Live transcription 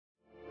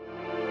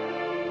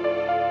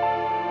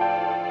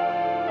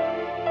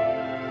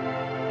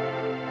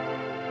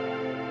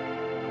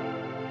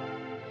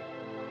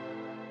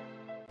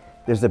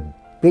There's a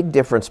big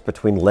difference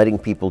between letting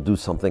people do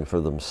something for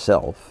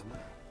themselves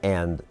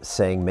and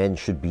saying men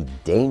should be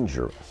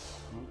dangerous.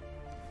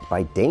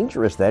 By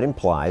dangerous, that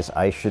implies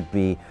I should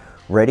be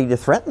ready to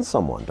threaten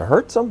someone, to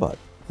hurt somebody.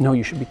 No,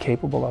 you should be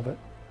capable of it.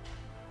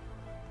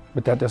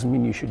 But that doesn't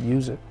mean you should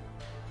use it.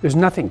 There's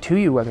nothing to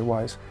you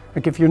otherwise.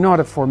 Like if you're not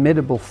a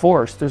formidable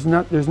force, there's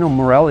no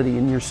morality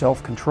in your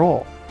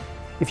self-control.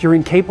 If you're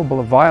incapable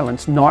of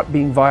violence, not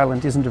being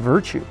violent isn't a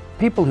virtue.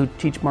 People who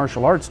teach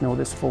martial arts know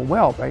this full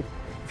well, right?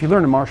 If you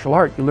learn a martial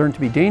art, you learn to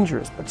be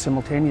dangerous, but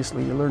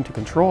simultaneously you learn to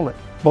control it.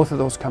 Both of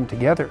those come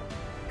together.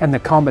 And the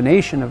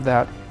combination of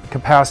that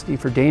capacity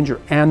for danger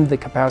and the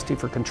capacity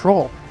for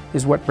control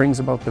is what brings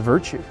about the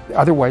virtue.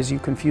 Otherwise you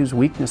confuse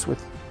weakness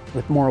with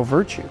moral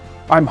virtue.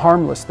 I'm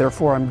harmless,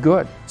 therefore I'm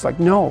good. It's like,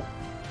 no,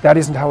 that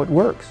isn't how it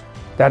works.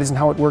 That isn't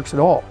how it works at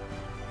all.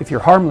 If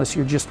you're harmless,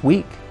 you're just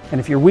weak. And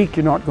if you're weak,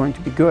 you're not going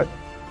to be good.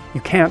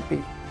 You can't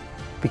be,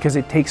 because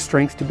it takes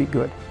strength to be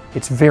good.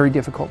 It's very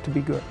difficult to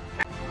be good.